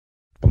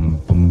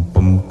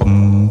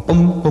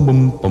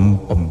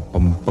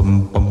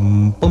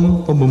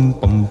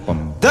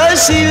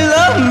she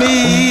love me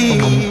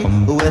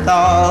with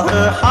all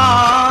her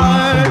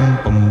heart?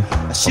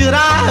 Should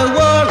I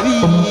worry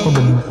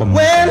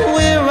when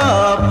we're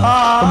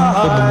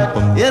apart?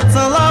 It's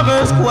a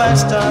lover's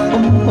question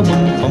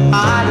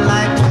I'd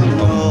like to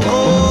know.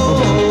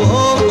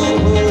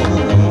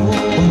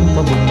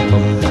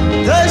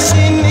 Does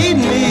she need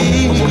me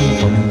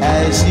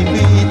as she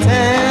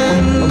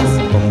pretends?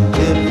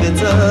 If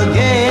it's a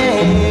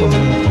game,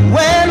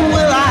 when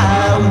will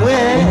I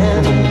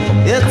win?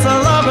 It's a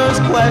lover's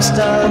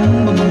question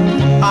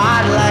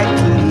I'd like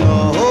to know.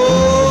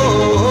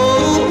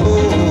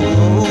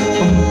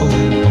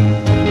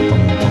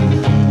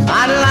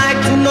 I'd like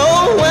to know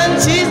when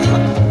she's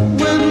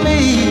with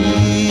me,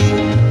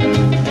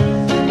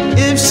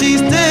 if she's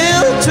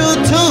still true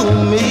to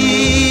me.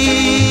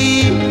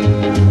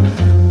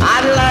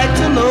 I'd like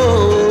to know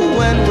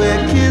when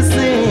we're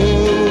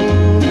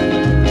kissing,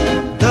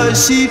 does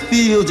she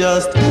feel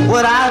just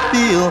what I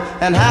feel?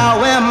 And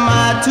how am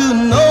I to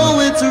know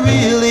it's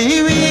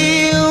really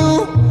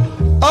real?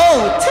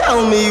 Oh,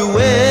 tell me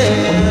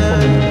where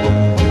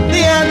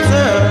the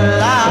answer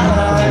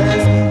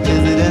lies.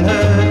 Is it in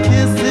her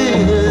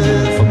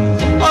kisses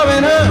or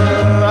in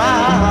her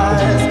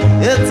eyes?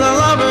 It's a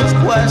lover's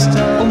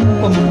question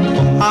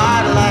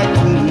I'd like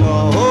to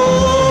know.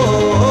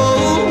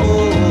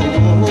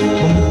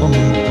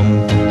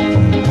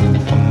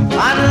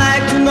 I'd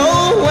like to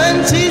know when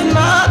she's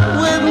not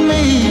with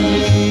me,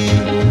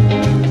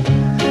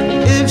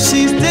 if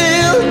she's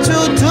still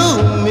true to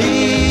me.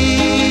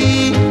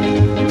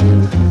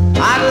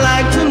 I'd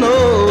like to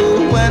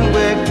know when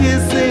we're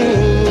kissing,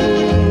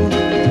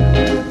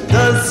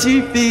 does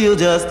she feel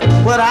just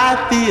what I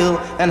feel?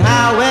 And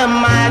how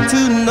am I to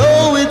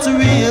know it's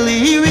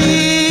really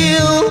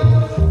real?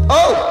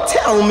 Oh,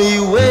 tell me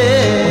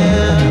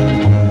where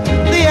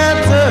the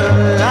answer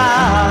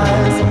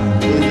lies.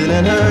 Is it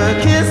in her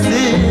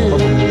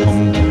kisses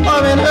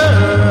or in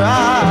her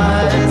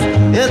eyes?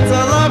 It's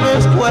a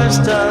lover's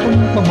question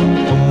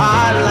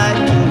I'd like